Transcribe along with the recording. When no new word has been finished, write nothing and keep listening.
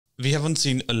we haven't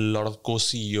seen a lot of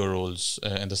co-CEO roles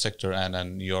in the sector,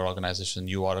 and your organization,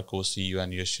 you are a co-CEO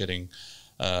and you're sharing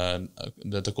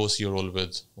the co-CEO role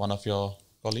with one of your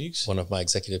colleagues? One of my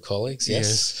executive colleagues,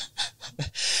 yes.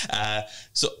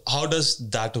 So how does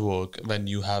that work when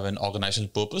you have an organizational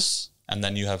purpose and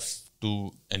then you have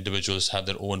two individuals have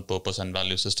their own purpose and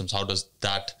value systems? How does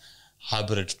that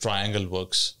hybrid triangle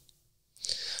works?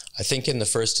 I think in the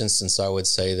first instance, I would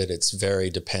say that it's very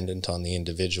dependent on the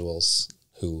individuals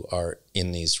who are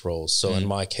in these roles. So in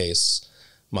my case,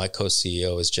 my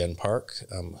co-CEO is Jen Park,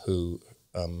 who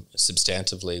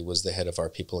substantively was the head of our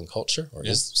people and culture, or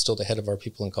is still the head of our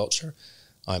people and culture.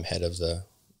 I'm head of the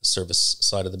service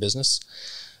side of the business.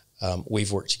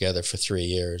 We've worked together for 3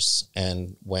 years.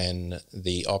 And when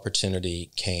the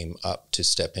opportunity came up to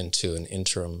step into an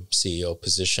interim CEO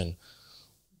position,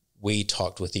 we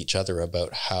talked with each other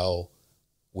about how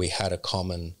we had a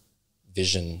common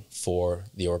vision for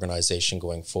the organization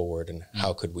going forward and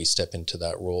how could we step into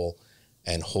that role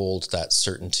and hold that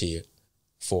certainty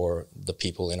for the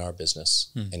people in our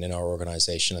business and in our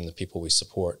organization and the people we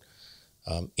support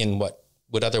in what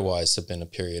would otherwise have been a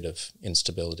period of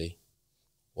instability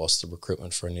whilst the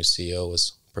recruitment for a new CEO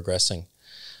was progressing.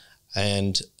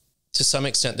 And to some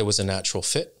extent, there was a natural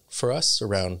fit for us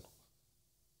around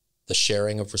the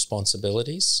sharing of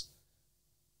responsibilities.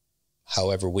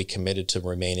 However, we committed to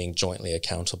remaining jointly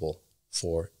accountable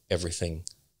for everything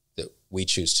that we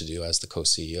choose to do as the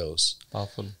co-CEOs.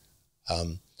 Powerful.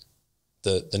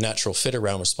 The natural fit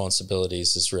around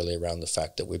responsibilities is really around the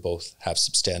fact that we both have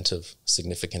substantive,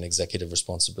 significant executive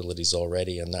responsibilities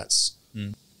already, and that's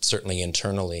certainly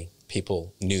internally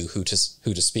people knew who to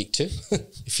speak to,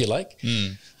 if you like.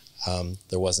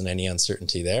 There wasn't any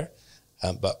uncertainty there.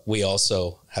 But we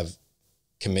also have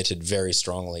committed very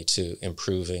strongly to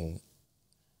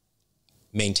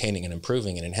maintaining and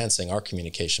improving and enhancing our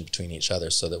communication between each other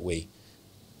so that we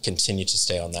continue to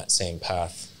stay on that same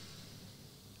path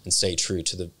and stay true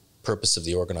to the purpose of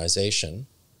the organization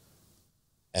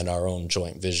and our own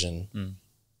joint vision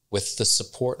with the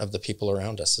support of the people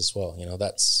around us as well. You know,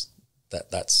 that's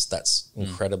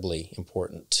incredibly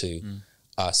important to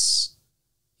us.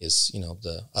 Is, you know,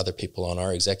 the other people on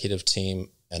our executive team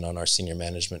and on our senior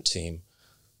management team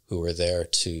who are there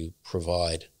to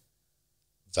provide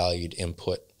valued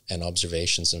input and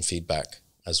observations and feedback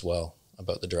as well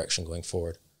about the direction going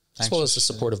forward, as well as the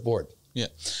supportive board. Yeah.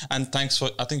 And thanks for,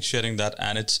 I think, sharing that.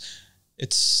 And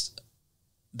it's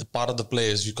the part of the play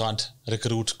is you can't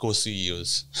recruit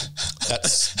co-CEOs.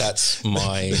 That's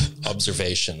my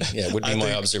observation. Yeah, it would be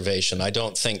my observation. I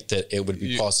don't think that it would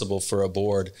be possible for a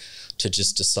board to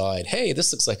just decide, hey,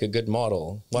 this looks like a good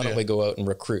model. Why don't we go out and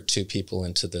recruit 2 people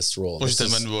into this role? Push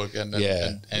them and work and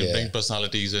bring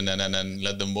personalities in and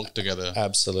let them work together.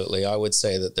 Absolutely. I would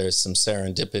say that there's some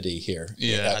serendipity here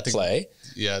at play.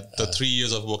 Yeah, the 3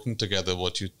 years of working together,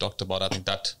 what you talked about, I think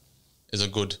that is a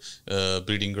good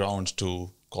breeding ground to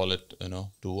call it, you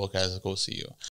know, to work as a co-CEO.